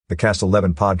The Cast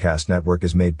 11 Podcast Network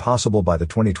is made possible by the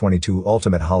 2022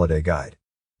 Ultimate Holiday Guide.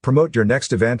 Promote your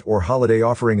next event or holiday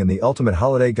offering in the Ultimate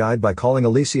Holiday Guide by calling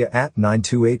Alicia at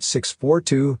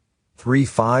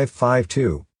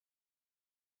 928-642-3552.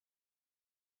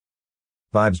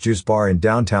 Vibes Juice Bar in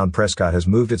downtown Prescott has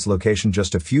moved its location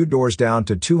just a few doors down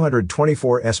to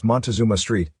 224 S Montezuma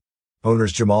Street.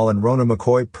 Owners Jamal and Rona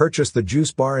McCoy purchased the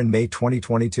Juice Bar in May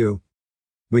 2022.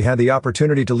 We had the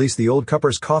opportunity to lease the old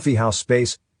Cuppers Coffee House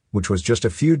space, which was just a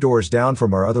few doors down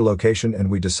from our other location, and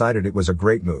we decided it was a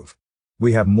great move.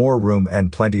 We have more room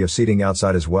and plenty of seating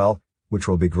outside as well, which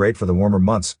will be great for the warmer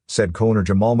months, said co-owner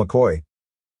Jamal McCoy.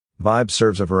 Vibes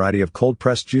serves a variety of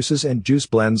cold-pressed juices and juice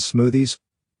blends, smoothies,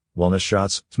 wellness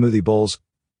shots, smoothie bowls,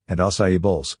 and acai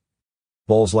bowls.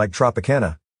 Bowls like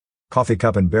Tropicana, Coffee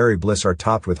Cup and Berry Bliss are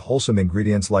topped with wholesome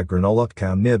ingredients like granola,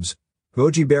 cacao nibs,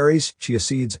 goji berries, chia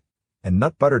seeds, and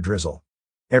nut butter drizzle.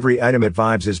 Every item at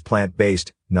Vibes is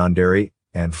plant-based, non-dairy,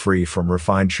 and free from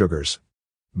refined sugars.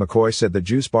 McCoy said the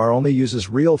Juice Bar only uses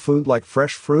real food like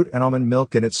fresh fruit and almond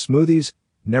milk in its smoothies,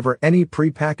 never any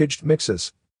pre-packaged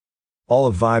mixes. All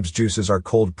of Vibes juices are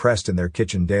cold-pressed in their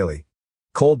kitchen daily.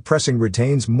 Cold pressing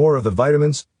retains more of the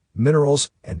vitamins,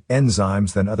 minerals, and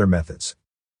enzymes than other methods.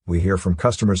 We hear from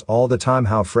customers all the time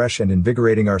how fresh and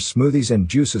invigorating our smoothies and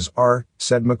juices are,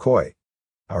 said McCoy.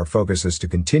 Our focus is to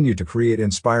continue to create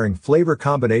inspiring flavor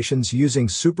combinations using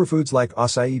superfoods like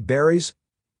acai berries,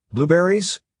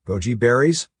 blueberries, goji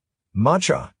berries,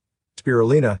 matcha,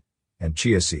 spirulina, and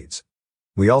chia seeds.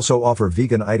 We also offer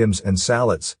vegan items and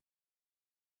salads.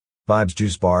 Vibes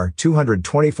Juice Bar,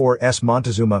 224 S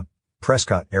Montezuma,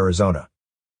 Prescott, Arizona.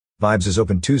 Vibes is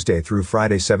open Tuesday through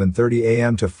Friday 7:30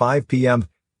 a.m. to 5 p.m.,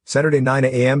 Saturday 9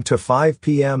 a.m. to 5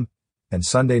 p.m., and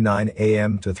Sunday 9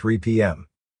 a.m. to 3 p.m.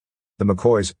 The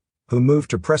McCoys, who moved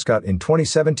to Prescott in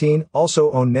 2017,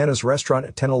 also own Nana's Restaurant at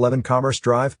 1011 Commerce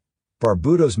Drive,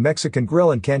 Barbudo's Mexican Grill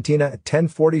and Cantina at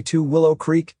 1042 Willow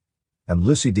Creek, and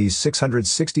Lucy D's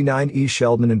 669 East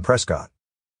Sheldon in Prescott.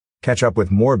 Catch up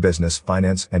with more business,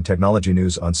 finance, and technology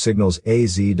news on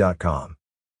signalsaz.com.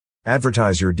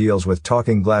 Advertise your deals with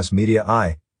Talking Glass Media.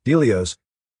 Delios.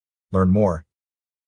 Learn more